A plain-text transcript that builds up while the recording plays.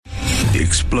The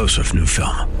explosive new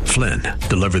film, Flynn,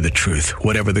 deliver the truth,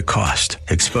 whatever the cost,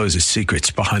 exposes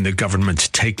secrets behind the government's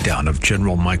takedown of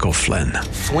General Michael Flynn.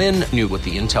 Flynn knew what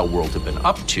the intel world had been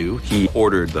up to. He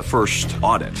ordered the first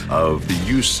audit of the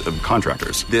use of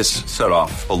contractors. This set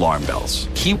off alarm bells.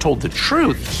 He told the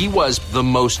truth. He was the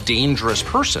most dangerous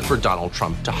person for Donald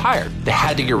Trump to hire. They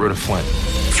had to get rid of Flynn.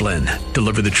 Flynn,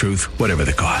 deliver the truth, whatever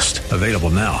the cost. Available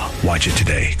now. Watch it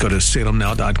today. Go to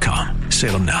salemnow.com.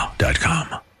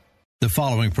 salemnow.com. The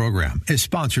following program is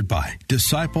sponsored by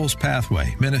Disciples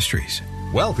Pathway Ministries.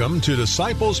 Welcome to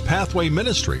Disciples Pathway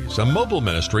Ministries, a mobile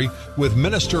ministry with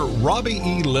Minister Robbie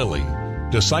E. Lilly.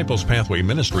 Disciples Pathway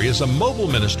Ministry is a mobile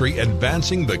ministry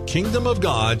advancing the kingdom of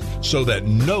God so that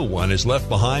no one is left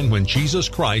behind when Jesus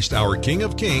Christ, our King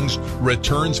of Kings,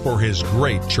 returns for his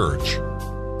great church.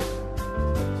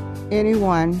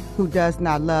 Anyone who does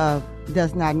not love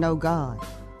does not know God,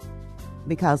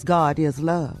 because God is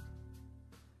love.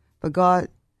 For God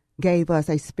gave us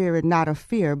a spirit not of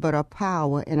fear, but of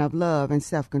power and of love and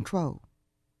self-control.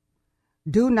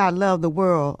 Do not love the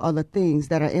world or the things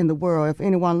that are in the world. If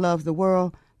anyone loves the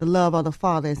world, the love of the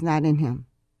Father is not in him.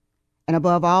 And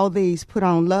above all these, put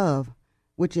on love,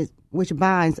 which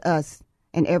binds us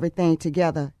and everything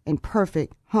together in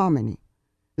perfect harmony.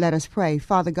 Let us pray.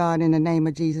 Father God, in the name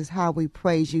of Jesus, how we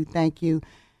praise you, thank you,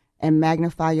 and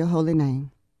magnify your holy name.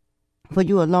 For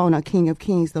you alone are King of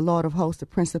Kings, the Lord of hosts, the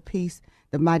Prince of Peace,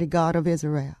 the mighty God of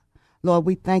Israel. Lord,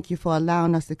 we thank you for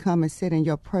allowing us to come and sit in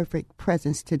your perfect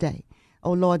presence today.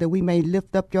 Oh, Lord, that we may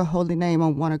lift up your holy name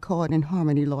on one accord in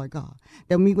harmony, Lord God.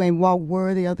 That we may walk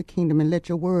worthy of the kingdom and let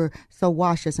your word so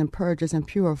wash us and purge us and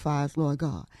purify us, Lord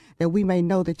God. That we may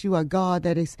know that you are God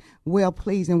that is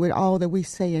well-pleasing with all that we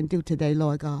say and do today,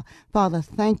 Lord God. Father,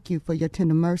 thank you for your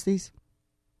tender mercies.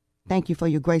 Thank you for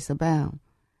your grace abound.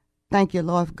 Thank you,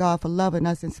 Lord God, for loving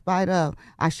us in spite of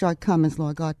our shortcomings,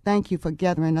 Lord God. Thank you for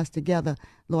gathering us together,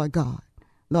 Lord God.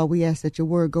 Lord, we ask that your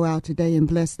word go out today and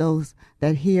bless those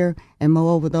that hear and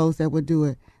moreover those that will do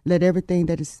it. Let everything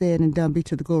that is said and done be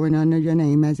to the glory and honor of your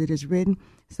name as it is written,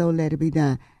 so let it be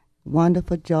done.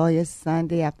 Wonderful, joyous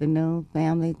Sunday afternoon,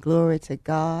 family. Glory to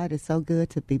God. It's so good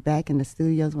to be back in the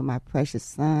studios with my precious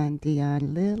son,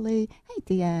 Dion Lilly. Hey,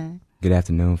 Dion. Good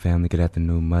afternoon, family. Good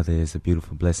afternoon, Mother. It's a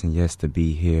beautiful blessing, yes, to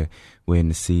be here. We're in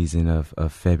the season of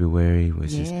February,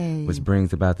 which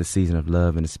brings about the season of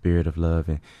love and the spirit of love.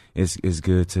 And it's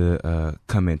good to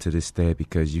come into this stead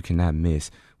because you cannot miss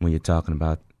when you're talking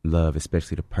about love,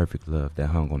 especially the perfect love that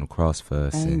hung on the cross for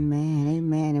us. Amen,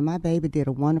 amen. And my baby did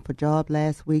a wonderful job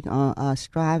last week on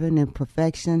striving and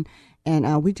perfection.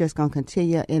 And we just going to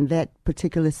continue in that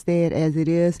particular stead as it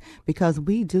is, because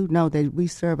we do know that we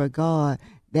serve a God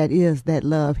that is that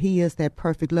love. He is that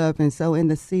perfect love. And so in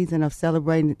the season of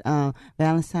celebrating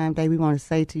Valentine's Day, we want to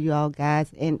say to you all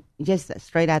guys, and just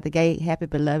straight out the gate, happy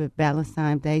beloved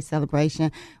Valentine's Day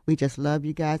celebration. We just love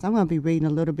you guys. I'm going to be reading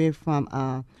a little bit from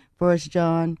 1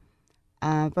 John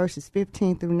verses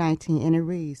 15 through 19, and it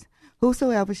reads,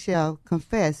 "Whosoever shall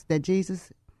confess that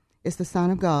Jesus is the Son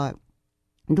of God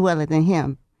dwelleth in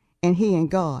him, and he in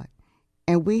God.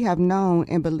 And we have known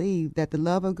and believed that the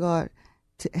love of God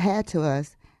had to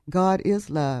us. God is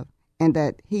love, and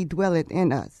that he dwelleth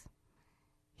in us.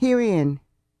 Herein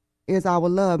is our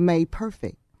love made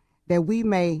perfect, that we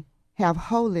may have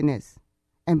holiness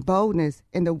and boldness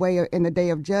in the day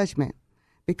of judgment.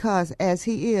 Because as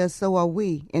he is, so are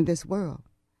we in this world.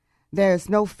 There is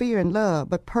no fear in love,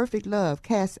 but perfect love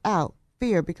casts out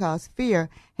fear, because fear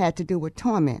had to do with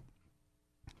torment.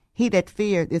 He that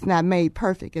feared is not made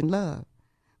perfect in love.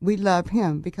 We love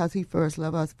him because he first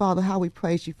loved us." Father, how we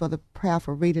praise you for the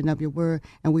prayerful reading of your word,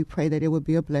 and we pray that it will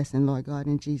be a blessing, Lord God,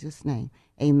 in Jesus' name.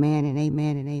 Amen and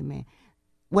amen and amen.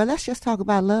 Well, let's just talk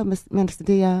about love, Minister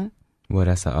Dion. Well,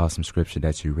 that's an awesome scripture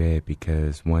that you read,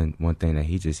 because one thing that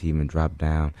he just even dropped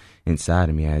down inside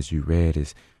of me as you read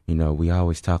is, we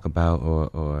always talk about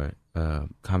or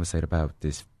conversate about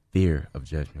this fear of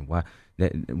judgment. Why?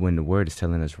 That when the word is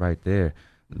telling us right there,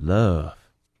 love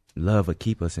will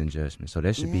keep us in judgment. So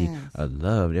there should be a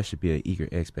love. There should be an eager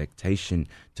expectation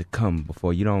to come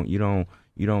before you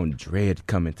don't dread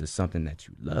coming to something that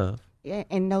you love. Yeah,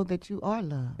 and know that you are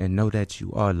loved. And know that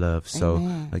you are loved. So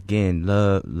again,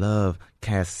 love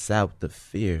casts out the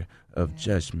fear of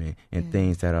judgment and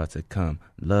things that are to come.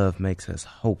 Love makes us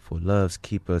hopeful. Love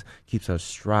keeps us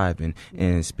striving.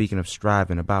 And speaking of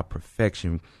striving, about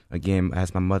perfection, again,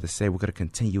 as my mother said, we're going to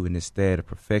continue in this stead of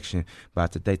perfection by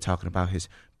today talking about his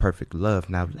perfect love.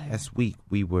 Now, last week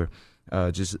we were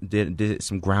just did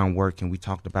some groundwork, and we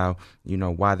talked about,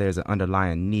 why there's an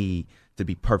underlying need to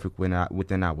be perfect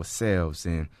within ourselves.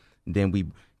 And then we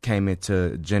came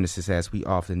into Genesis as we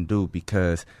often do,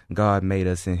 because God made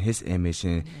us in his image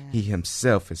and he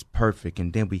himself is perfect.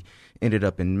 And then we ended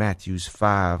up in Matthew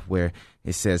 5 where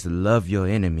it says, love your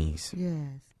enemies. Yes.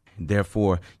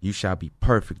 Therefore, you shall be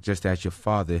perfect just as your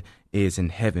Father is in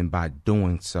heaven by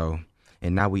doing so.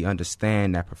 And now we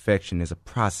understand that perfection is a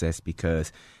process,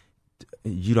 because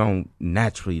you don't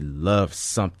naturally love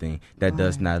something that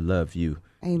does not love you.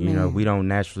 Amen. You know, we don't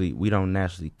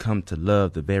naturally come to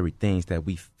love the very things that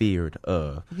we feared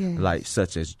of, like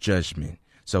such as judgment.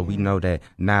 So we know that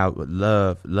now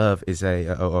love is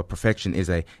or perfection is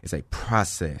a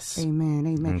process. Amen.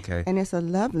 Amen. Okay. And it's a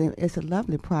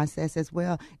lovely process as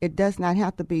well. It does not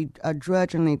have to be a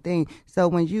drudgery thing. So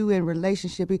when you in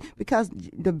relationship, because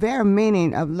the very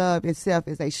meaning of love itself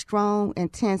is a strong,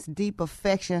 intense, deep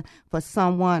affection for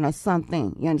someone or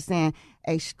something. You understand?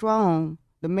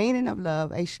 The meaning of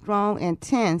love, a strong,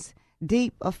 intense,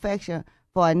 deep affection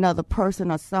for another person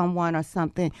or someone or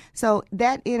something. So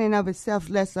that in and of itself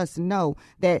lets us know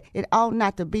that it ought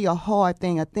not to be a hard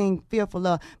thing, a thing fearful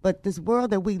of. But this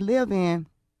world that we live in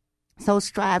so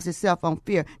strives itself on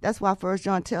fear. That's why 1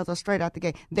 John tells us straight out the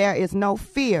gate, there is no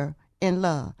fear in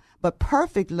love. But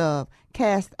perfect love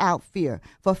casts out fear.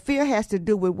 For fear has to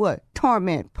do with what?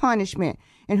 Torment, punishment.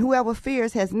 And whoever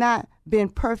fears has not been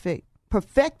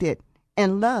perfected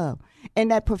in love.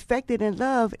 And that perfected in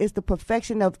love is the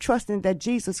perfection of trusting that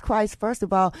Jesus Christ, first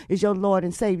of all, is your Lord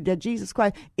and Savior. That Jesus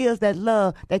Christ is that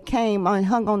love that came and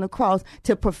hung on the cross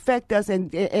to perfect us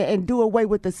and do away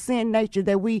with the sin nature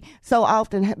that we so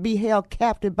often be held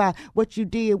captive by what you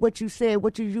did, what you said,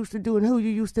 what you used to do, and who you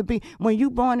used to be. When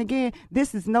you born again,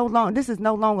 this is no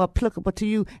longer applicable to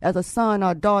you as a son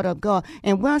or daughter of God.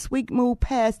 And once we move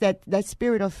past that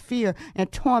spirit of fear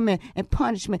and torment and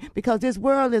punishment, because this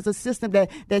world is a system that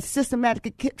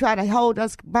systematically try to hold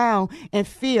us bound in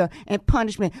fear and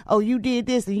punishment. Oh, you did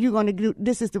this and you're going to do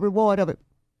this, is the reward of it.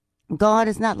 God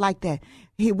is not like that.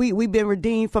 We've been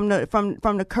redeemed from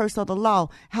the curse of the law.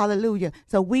 Hallelujah.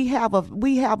 So we have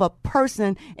a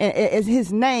person, and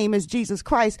his name is Jesus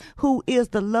Christ, who is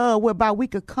the love whereby we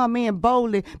could come in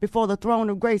boldly before the throne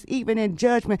of grace, even in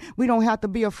judgment. We don't have to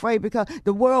be afraid, because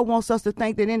the world wants us to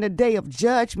think that in the day of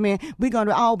judgment, we're going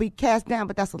to all be cast down,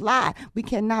 but that's a lie. We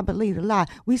cannot believe the lie.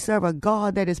 We serve a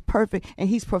God that is perfect, and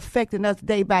he's perfecting us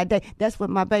day by day. That's what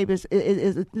my baby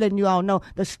is letting you all know.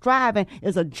 The striving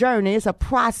is a journey. It's a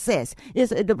process.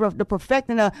 It's the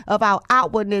perfecting of our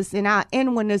outwardness and our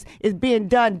inwardness is being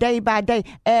done day by day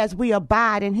as we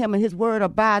abide in him and his word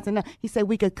abides in us. He said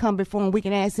we could come before him, we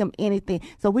can ask him anything.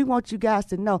 So we want you guys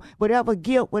to know, whatever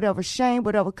guilt, whatever shame,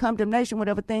 whatever condemnation,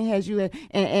 whatever thing has you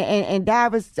in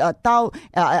diverse thought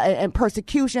and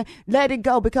persecution, let it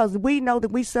go, because we know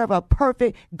that we serve a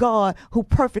perfect God who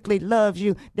perfectly loves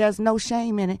you. There's no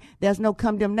shame in it. There's no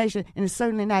condemnation, and it's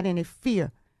certainly not any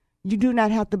fear. You do not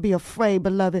have to be afraid,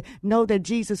 beloved. Know that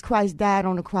Jesus Christ died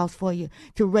on the cross for you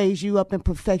to raise you up in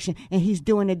perfection, and he's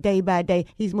doing it day by day.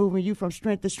 He's moving you from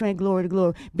strength to strength, glory to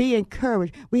glory. Be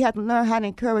encouraged. We have to learn how to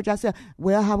encourage ourselves.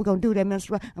 Well, how are we going to do that,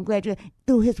 Minister? I'm glad you're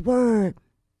through his word.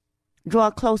 Draw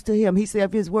close to him. He said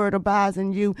if his word abides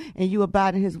in you and you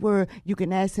abide in his word, you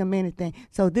can ask him anything.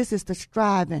 So this is the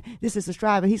striving.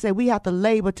 He said we have to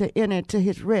labor to enter into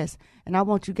his rest. And I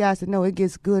want you guys to know it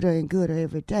gets gooder and gooder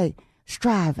every day.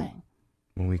 Striving.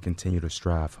 When we continue to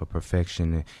strive for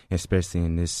perfection, especially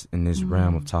in this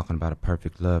realm of talking about a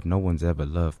perfect love, no one's ever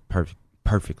loved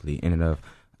perfectly in and of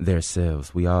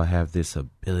themselves. We all have this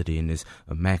ability and this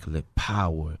immaculate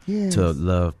power to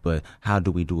love, but how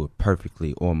do we do it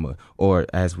perfectly? Or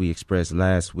as we expressed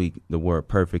last week, the word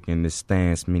perfect in this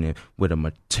stance, meaning with a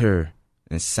mature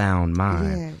and sound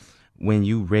mind. Yes. When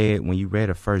you read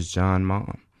a 1 John,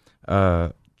 Mom,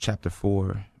 chapter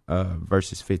 4,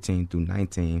 verses 15 through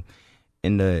 19,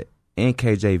 in the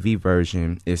NKJV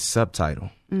version is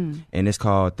subtitle, and it's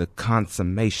called The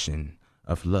Consummation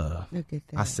of Love. Look at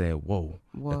that. I said, whoa,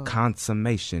 the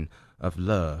consummation of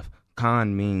love.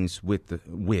 Con means with,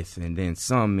 and then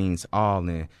some means all,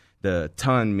 and the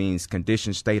ton means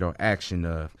condition, state, or action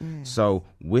of. So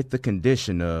with the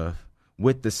condition of,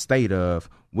 with the state of,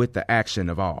 with the action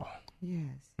of all. Yes.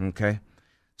 Okay?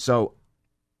 So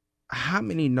how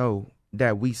many know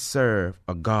that we serve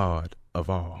a God of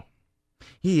all?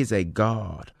 He is a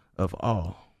God of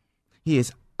all. He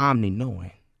is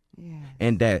omni-knowing. Yes.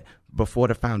 And that before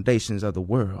the foundations of the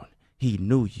world, he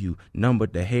knew you,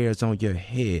 numbered the hairs on your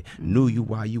head, knew you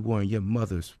while you were in your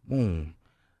mother's womb.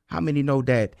 How many know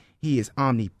that he is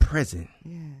omnipresent?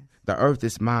 Yes. The earth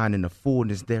is mine and the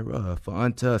fullness thereof. For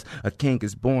unto us a king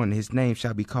is born, and his name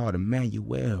shall be called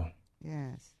Emmanuel.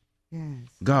 Yes. Yes.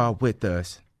 God with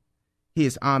us. He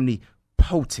is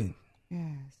omnipotent.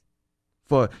 Yes.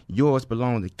 For yours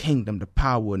belong the kingdom, the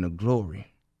power, and the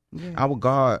glory. Yes. Our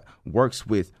God works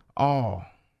with all.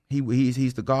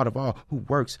 He's the God of all, who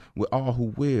works with all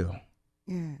who will.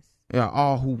 Yes. Yeah,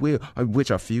 all who will,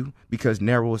 which are few, because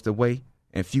narrow is the way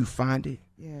and few find it.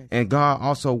 Yes. And God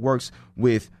also works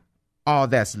with all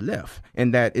that's left,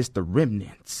 and that is the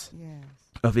remnants. Yes.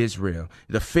 Of Israel,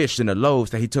 the fish and the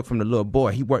loaves that he took from the little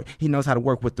boy. He knows how to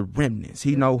work with the remnants.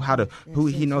 He knows how to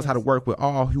he knows how to work with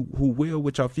all who will,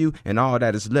 which are few, and all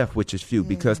that is left, which is few.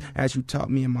 Because as you taught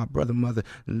me and my brother, mother,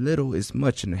 little is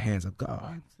much in the hands of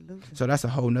God. Absolutely. So that's a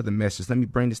whole nother message. Let me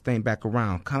bring this thing back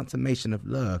around. Consummation of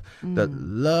love. The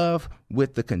love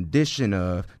with the condition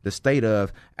of, the state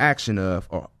of, action of,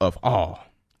 or of all.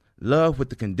 Love with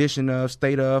the condition of,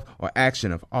 state of, or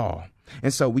action of all.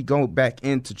 And so we go back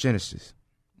into Genesis.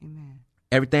 Amen.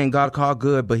 Everything God called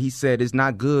good, but he said it's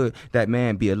not good that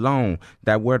man be alone.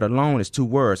 That word alone is 2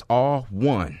 words, all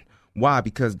one. Why?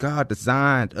 Because God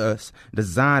designed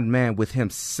man with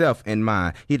himself in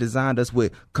mind. He designed us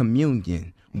with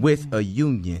communion, with a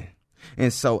union.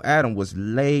 And so Adam was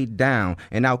laid down,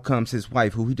 and out comes his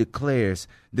wife, who he declares,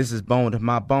 this is bone of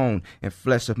my bone and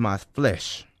flesh of my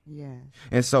flesh. Yes.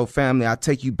 And so, family, I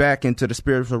take you back into the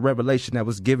spiritual revelation that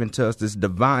was given to us, this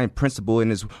divine principle,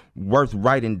 and it's worth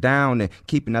writing down and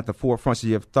keeping at the forefront of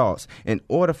your thoughts. In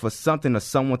order for something or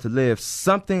someone to live,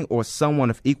 something or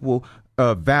someone of equal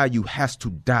value has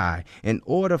to die. In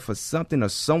order for something or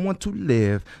someone to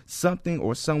live, something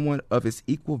or someone of its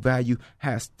equal value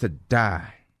has to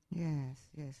die. Yes,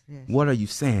 yes, yes. What are you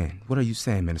saying? What are you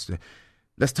saying, minister?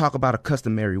 Let's talk about a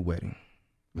customary wedding.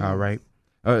 Yes. All right.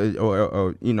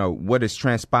 Or you know, what is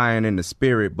transpiring in the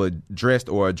spirit, but dressed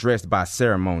or addressed by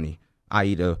ceremony,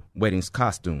 i.e. the wedding's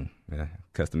costume.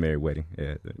 Customary wedding.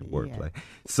 Yeah, wordplay.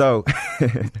 So,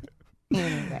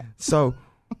 so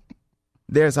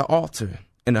there's an altar,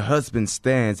 and the husband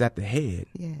stands at the head,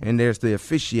 and there's the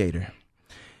officiator.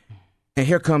 And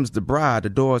here comes the bride. The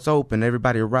door's open.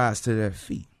 Everybody arrives to their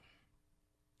feet.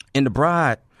 And the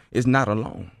bride is not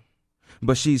alone,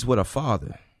 but she's with her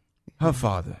father. Her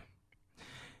father.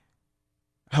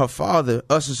 Her father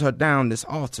ushers her down this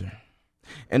altar.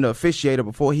 And the officiator,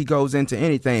 before he goes into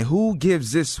anything, who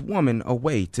gives this woman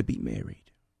away to be married?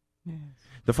 Yes.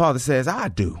 The father says, I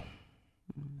do.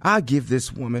 I give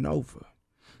this woman over.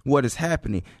 What is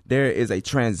happening? There is a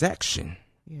transaction.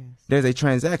 Yes. There's a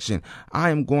transaction. I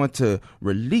am going to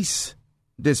release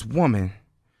this woman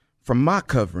from my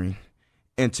covering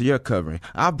into your covering.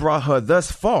 I brought her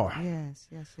thus far. Yes,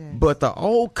 yes, yes. But the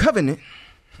old covenant,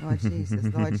 Lord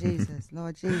Jesus, Lord Jesus,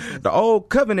 Lord Jesus. the old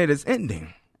covenant is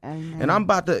ending. Amen. And I'm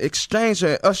about to exchange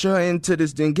her, usher her into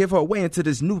this, then give her away into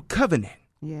this new covenant.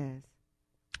 Yes.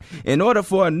 In order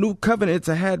for a new covenant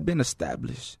to have been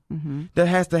established, there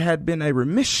has to have been a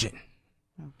remission,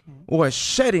 or a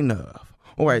shedding of,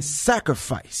 or a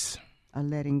sacrifice. A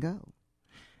letting go.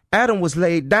 Adam was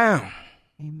laid down.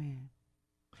 Amen.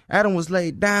 Adam was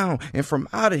laid down, and from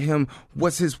out of him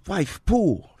was his wife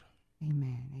pulled.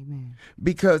 Amen. Amen.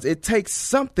 Because it takes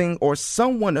something or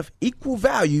someone of equal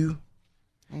value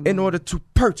in order to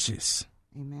purchase.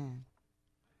 Amen.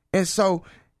 And so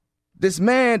this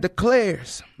man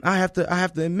declares, I have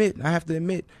to admit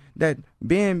that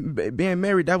being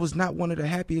married, that was not one of the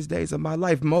happiest days of my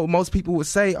life. Most people would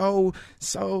say, oh,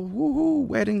 so woohoo,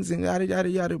 weddings and yada, yada,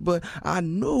 yada. But I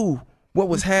knew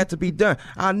what had to be done.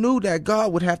 I knew that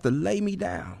God would have to lay me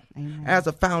down as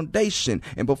a foundation.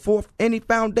 And before any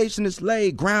foundation is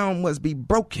laid, ground must be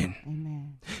broken.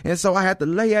 Amen. And so I had to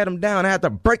lay Adam down. I had to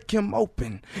break him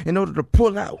open in order to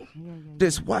pull out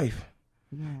this wife.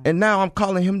 Yeah. And now I'm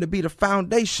calling him to be the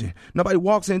foundation. Nobody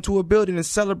walks into a building and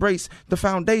celebrates the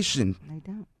foundation. They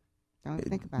don't. Don't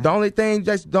think about it. The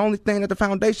only thing that the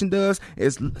foundation does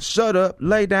is shut up,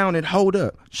 lay down, and hold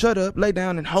up. Shut up, lay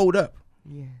down, and hold up.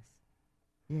 Yes.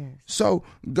 Yes. So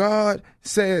God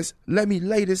says, let me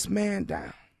lay this man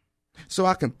down so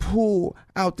I can pull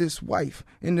out this wife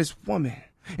and this woman.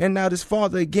 And now this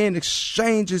father again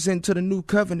exchanges into the new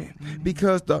covenant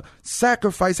because the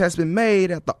sacrifice has been made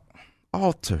at the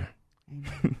altar.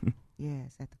 Amen.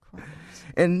 Yes, at the cross.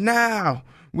 And now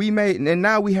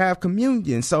we have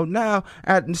communion. So now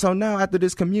after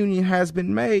this communion has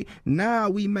been made, now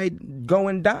we may go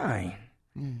and dine.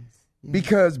 Yes. Yes.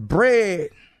 Because bread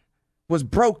was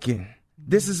broken.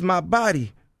 This is my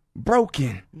body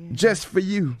broken just for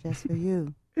you. Just for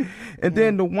you. And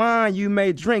then the wine you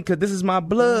may drink, because this is my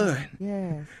blood.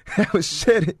 Yes. That was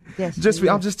shed.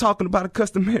 I'm just talking about a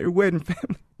customary wedding,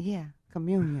 family. Yeah,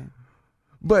 communion.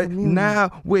 But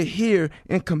now we're here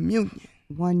in communion.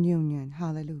 One union.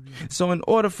 Hallelujah. So in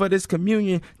order for this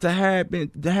communion to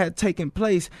have taken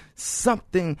place,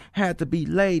 something had to be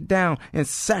laid down and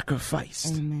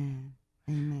sacrificed. Amen.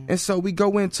 Amen. And so we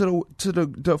go into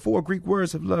the four Greek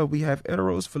words of love. We have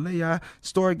eros, philia,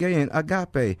 storge, and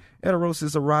agape. Eros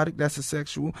is erotic, that's a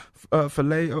sexual.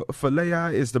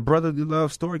 Philia is the brotherly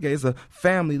love. Storge is a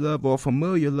family love or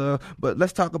familiar love. But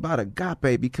let's talk about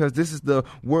agape, because this is the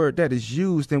word that is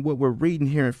used in what we're reading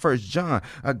here in 1 John.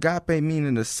 Agape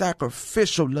meaning the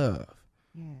sacrificial love.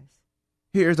 Yes.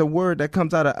 Here's a word that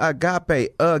comes out of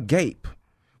agape, agape,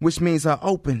 which means an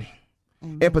opening.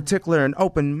 Amen. In particular, an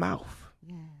open mouth.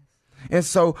 And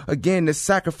so, again, the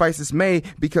sacrifice is made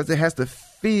because it has to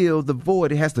fill the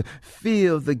void. It has to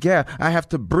fill the gap. I have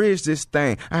to bridge this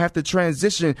thing. I have to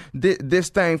transition this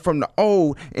thing from the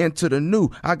old into the new.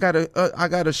 I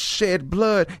gotta shed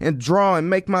blood and draw and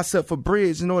make myself a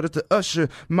bridge in order to usher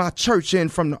my church in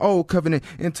from the old covenant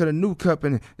into the new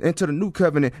covenant,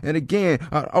 And again,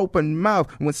 an open mouth.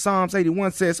 When Psalms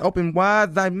 81 says, "Open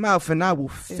wide thy mouth and I will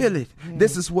fill it." Yes.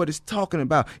 This is what it's talking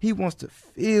about. He wants to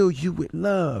fill you with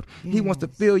love. He wants to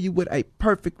fill you with a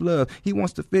perfect love. He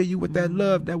wants to fill you with that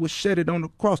love that was shedded on the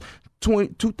cross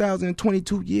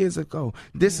 2022 years ago.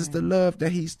 This is the love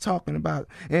that he's talking about.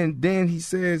 And then he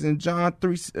says in 1 John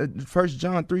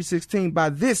 3:16, by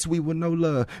this we will know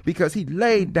love, because he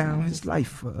laid down his life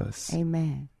for us.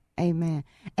 Amen. Amen.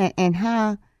 And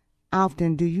how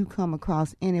often do you come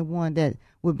across anyone that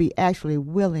would be actually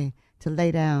willing to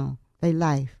lay down their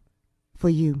life for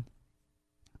you?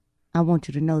 I want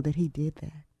you to know that he did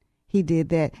that. He did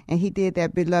that, and he did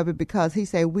that, beloved, because he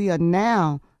said we are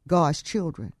now God's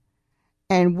children.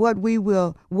 And what we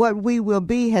will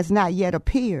be has not yet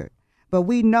appeared. But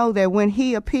we know that when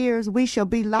he appears, we shall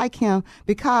be like him,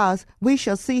 because we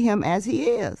shall see him as he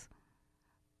is.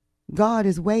 God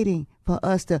is waiting for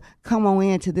us to come on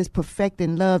into this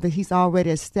perfecting love that he's already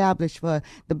established for us.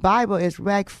 The Bible is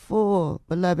rack full,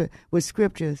 beloved, with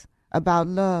scriptures about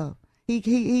love.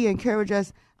 He encouraged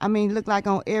us, look like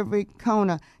on every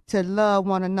corner, to love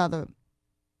one another.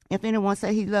 If anyone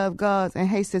say he loves God and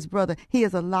hates his brother, he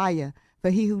is a liar. For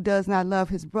he who does not love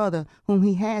his brother, whom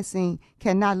he has seen,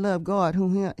 cannot love God,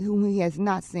 whom he has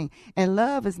not seen. And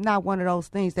love is not one of those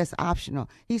things that's optional.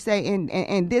 He say,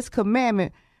 in this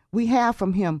commandment we have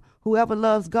from him, whoever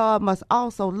loves God must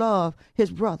also love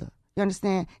his brother. You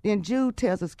understand? Then Jude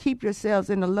tells us, keep yourselves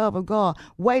in the love of God,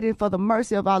 waiting for the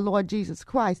mercy of our Lord Jesus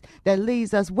Christ that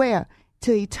leads us where?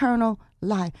 To eternal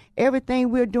life. Everything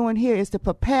we're doing here is to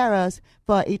prepare us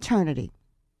for eternity,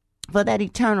 for that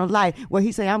eternal life where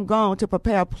he say, I'm going to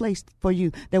prepare a place for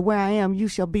you, that where I am, you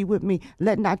shall be with me.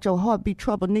 Let not your heart be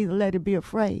troubled, neither let it be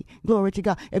afraid. Glory to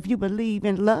God. If you believe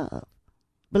in love,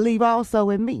 believe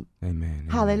also in me. Amen.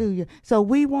 Hallelujah. So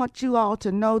we want you all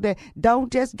to know that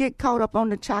don't just get caught up on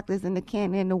the chocolates and the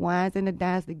candy and the wines and the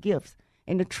dimes, the gifts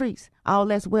and the treats. All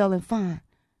that's well and fine.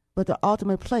 But the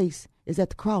ultimate place is at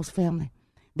the cross, family.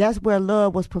 That's where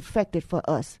love was perfected for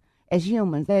us as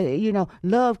humans. That,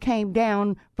 love came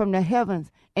down from the heavens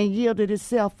and yielded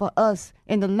itself for us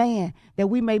in the land, that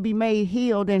we may be made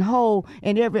healed and whole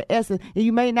in every essence.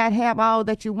 You may not have all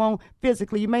that you want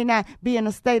physically. You may not be in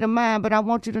a state of mind, but I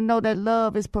want you to know that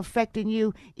love is perfecting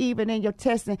you even in your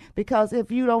testing, because if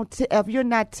you're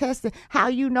not tested, how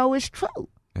you know it's true?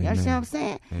 Amen. You understand what I'm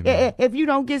saying? Amen. If you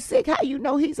don't get sick, how you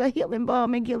know he's a healing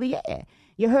balm in Gilead?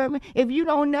 You heard me? If you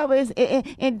don't never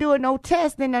endure no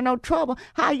testing or no trouble,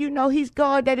 how you know he's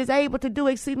God that is able to do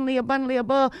exceedingly abundantly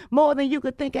above more than you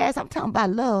could think as? I'm talking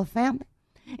about love, family.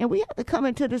 And we have to come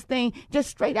into this thing just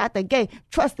straight out the gate,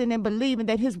 trusting and believing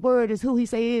that his word is who he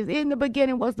say he is. In the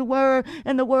beginning was the word,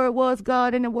 and the word was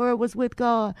God, and the word was with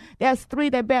God. There's three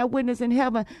that bear witness in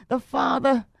heaven: the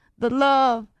Father, the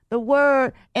love, the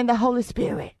word, and the Holy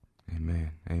Spirit.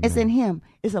 Amen. Amen. It's in him.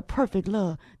 It's a perfect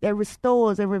love that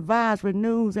restores and revives,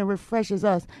 renews, and refreshes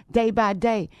us day by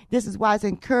day. This is why it's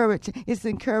encouraged. It's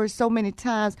encouraged so many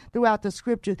times throughout the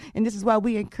scriptures. And this is why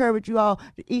we encourage you all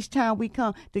each time we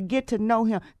come to get to know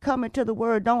him. Come into the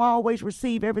word. Don't always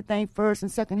receive everything first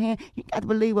and second hand. You got to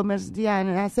believe what Mrs.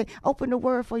 Diana and I say. Open the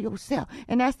word for yourself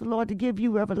and ask the Lord to give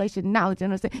you revelation, knowledge,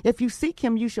 and understanding. If you seek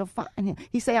him, you shall find him.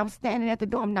 He say, I'm standing at the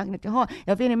door. I'm knocking at your heart.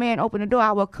 If any man open the door,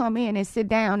 I will come in and sit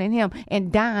down in him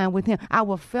and dine with him. I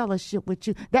will fellowship with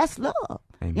you. That's love.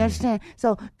 Amen. You understand?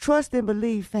 So trust and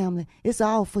believe, family. It's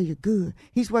all for your good.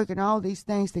 He's working all these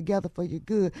things together for your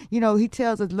good. He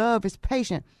tells us love is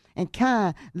patient. and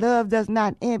kind. Love does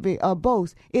not envy or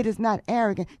boast. It is not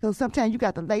arrogant. So sometimes you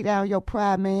got to lay down your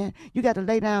pride, man. You got to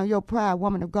lay down your pride,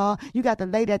 woman of God. You got to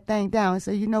lay that thing down and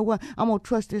say, you know what? I'm going to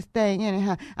trust this thing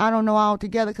anyhow. I don't know all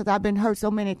together because I've been hurt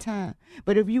so many times.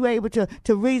 But if you're able to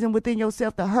reason within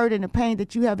yourself the hurt and the pain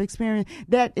that you have experienced,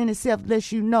 that in itself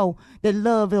lets you know that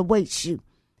love awaits you.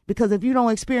 Because if you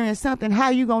don't experience something, how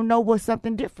you going to know what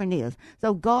something different is?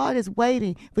 So God is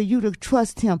waiting for you to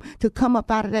trust him, to come up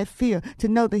out of that fear, to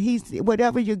know that he's,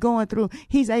 whatever you're going through,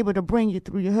 he's able to bring you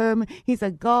through. You heard me? He's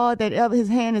a God that his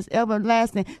hand is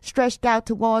everlasting, stretched out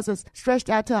towards us, stretched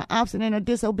out to an obstinate and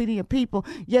disobedient people.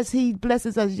 Yes, he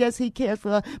blesses us. Yes, he cares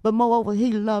for us. But moreover,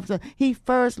 he loves us. He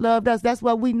first loved us. That's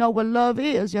what we know what love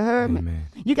is. You heard me?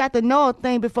 You got to know a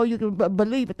thing before you can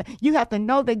believe it. You have to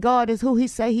know that God is who he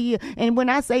say he is. And when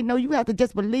I say no, you have to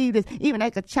just believe this. Even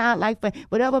like a childlike faith.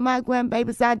 Whatever my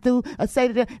grandbabies I do or say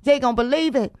to them, they going to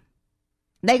believe it.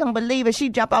 They going to believe it. She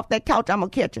jump off that couch, I'm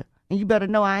going to catch her. And you better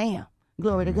know I am.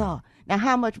 Glory to God. Now,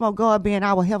 how much more God being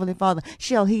our Heavenly Father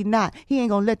shall he not? He ain't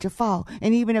going to let you fall.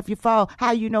 And even if you fall,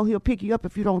 how you know he'll pick you up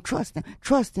if you don't trust him?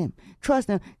 Trust him. Trust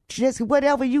him. Just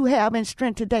whatever you have in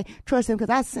strength today, trust him. Because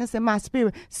I sense in my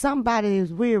spirit, somebody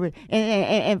is weary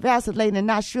and vacillating and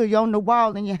not sure. You're on the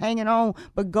wall and you're hanging on.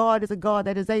 But God is a God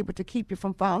that is able to keep you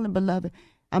from falling, beloved.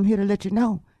 I'm here to let you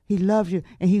know. He loves you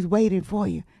and he's waiting for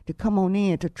you to come on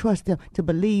in, to trust him, to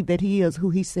believe that he is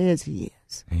who he says he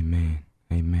is. Amen.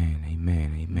 Amen,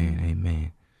 amen, amen,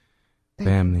 amen.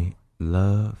 Family,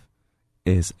 love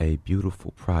is a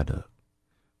beautiful product,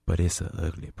 but it's an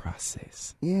ugly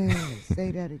process. Yeah,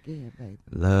 say that again, baby.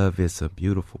 Love is a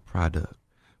beautiful product,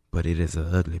 but it is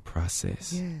an ugly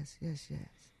process. Yes, yes, yes.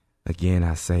 Again,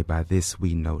 I say, by this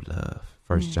we know love.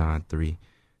 1 John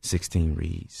 3:16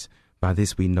 reads, by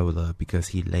this we know love because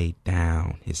he laid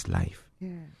down his life.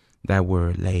 Yeah. That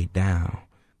word laid down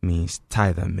means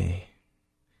tithame.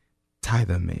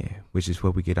 Tithame, which is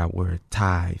where we get our word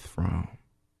tithe from.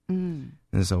 And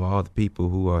so all the people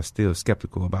who are still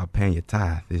skeptical about paying your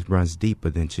tithe, it runs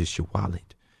deeper than just your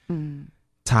wallet.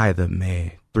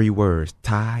 Tithame, 3 words,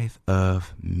 tithe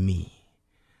of me.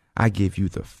 I give you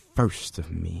the first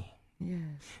of me. Yes.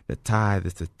 The tithe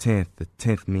is the 10th. The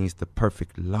 10th means the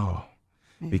perfect law.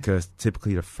 Because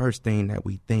typically the first thing that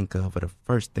we think of, or the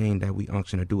first thing that we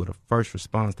unction to do, or the first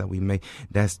response that we make,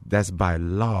 that's by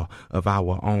law of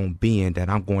our own being, that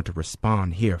I'm going to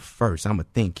respond here first. I'm going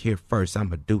to think here first. I'm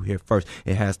going to do here first.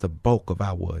 It has the bulk of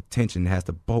our attention. It has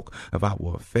the bulk of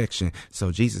our affection.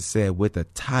 So Jesus said, with a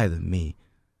tithe of me,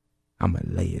 I'm going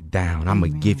to lay it down. I'm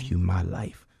going to give you my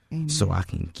life. Amen. So I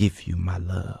can give you my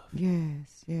love.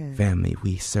 Yes, yes. Family,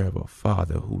 we serve a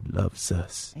Father who loves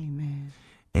us. Amen.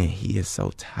 And he is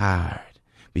so tired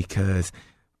because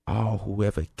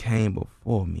whoever came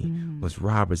before me was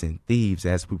robbers and thieves,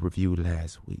 as we reviewed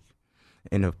last week.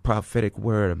 In the prophetic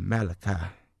word of Malachi,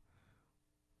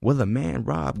 will a man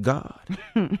rob God?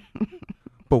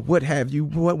 But what have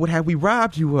we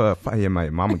robbed you of? Yeah, my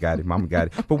mama got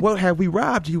it. But what have we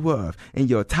robbed you of? In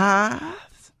your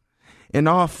tithes and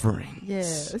offerings.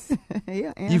 Yes.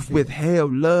 Yeah, you've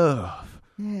withheld love.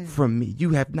 Yes. From me.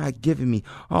 You have not given me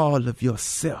all of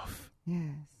yourself.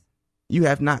 Yes. You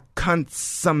have not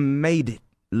consummated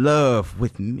love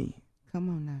with me. Come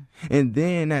on now. And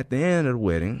then at the end of the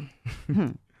wedding,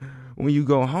 when you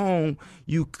go home,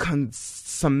 you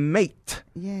consummate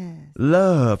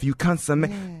love. You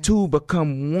consummate to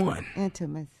become one.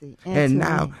 Intimacy. And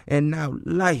now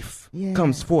life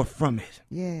comes forth from it.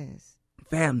 Yes.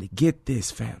 Family, get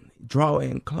this, family. Draw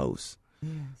in close.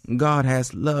 Yes. God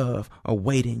has love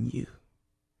awaiting you.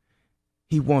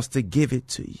 He wants to give it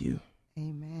to you.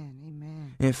 Amen.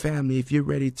 Amen. And family, if you're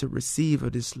ready to receive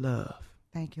of this love,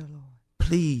 thank you, Lord.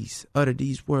 Please utter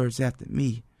these words after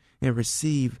me and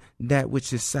receive that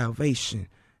which is salvation,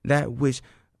 that which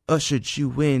ushered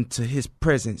you into his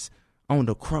presence on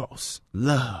the cross.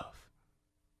 Love.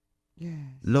 Yes.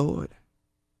 Lord,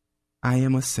 I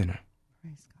am a sinner.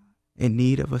 Praise God. In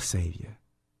need of a Savior.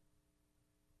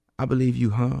 I believe you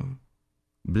hung,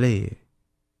 bled,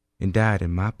 and died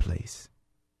in my place.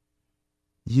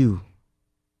 You,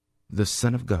 the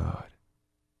Son of God,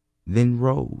 then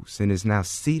rose and is now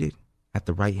seated at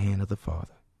the right hand of the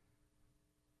Father.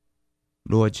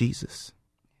 Lord Jesus,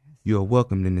 you are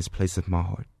welcomed in this place of my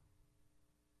heart.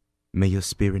 May your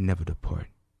spirit never depart.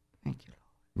 Thank you,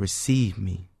 Lord. Receive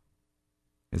me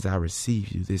as I receive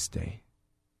you this day.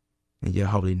 In your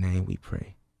holy name we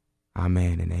pray.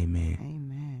 Amen and amen.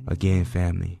 Amen. Again,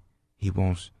 family, he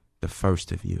wants the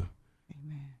first of you.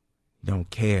 Amen. Don't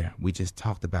care. We just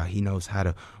talked about he knows how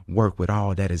to work with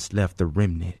all that is left, the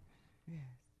remnant. Yes.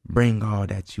 Bring all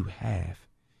that you have.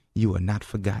 You are not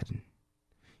forgotten.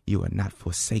 you are not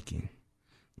forsaken.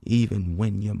 Even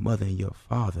when your mother and your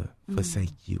father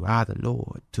forsake you, I, the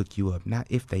Lord, took you up, not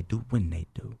if they do, when they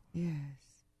do. Yes.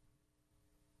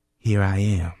 Here I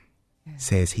am,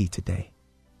 says he today.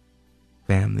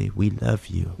 Family, we love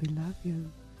you. We love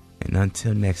you. And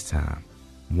until next time,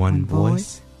 one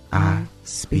voice, I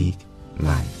speak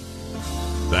life.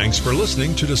 Thanks for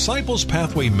listening to Disciples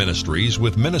Pathway Ministries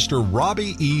with Minister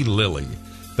Robbie E. Lilly.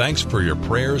 Thanks for your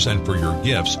prayers and for your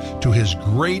gifts to his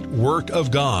great work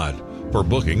of God. For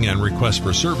booking and request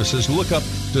for services, look up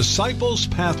Disciples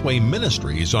Pathway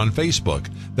Ministries on Facebook.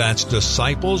 That's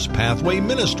Disciples Pathway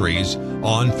Ministries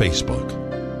on Facebook.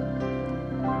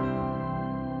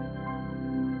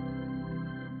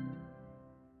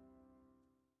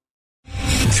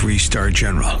 3-star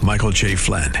General Michael J.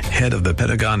 Flynn, head of the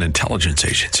Pentagon Intelligence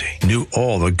Agency, knew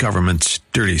all the government's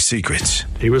dirty secrets.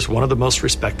 He was one of the most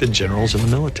respected generals in the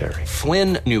military.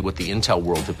 Flynn knew what the intel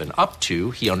world had been up to.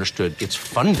 He understood its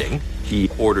funding. He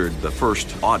ordered the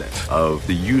first audit of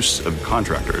the use of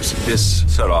contractors. This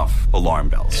set off alarm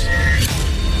bells.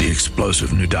 The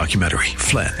explosive new documentary,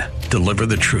 Flynn, Deliver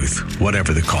the Truth,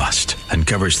 Whatever the Cost,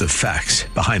 uncovers the facts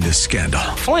behind this scandal.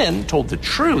 Flynn told the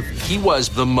truth. He was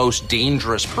the most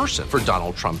dangerous person for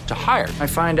Donald Trump to hire. I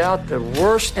find out the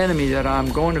worst enemy that I'm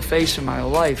going to face in my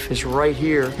life is right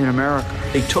here in America.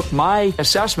 They took my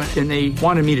assessment and they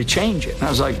wanted me to change it. And I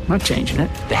was like, I'm not changing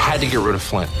it. They had to get rid of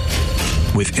Flynn.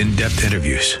 With in-depth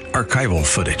interviews, archival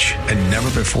footage, and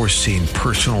never-before-seen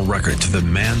personal records of the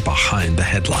man behind the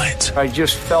headlines. I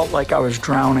just felt like I was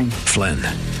drowning. Flynn,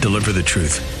 Deliver the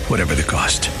Truth, Whatever the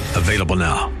Cost. Available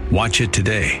now. Watch it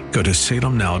today. Go to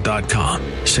salemnow.com.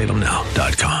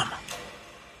 salemnow.com.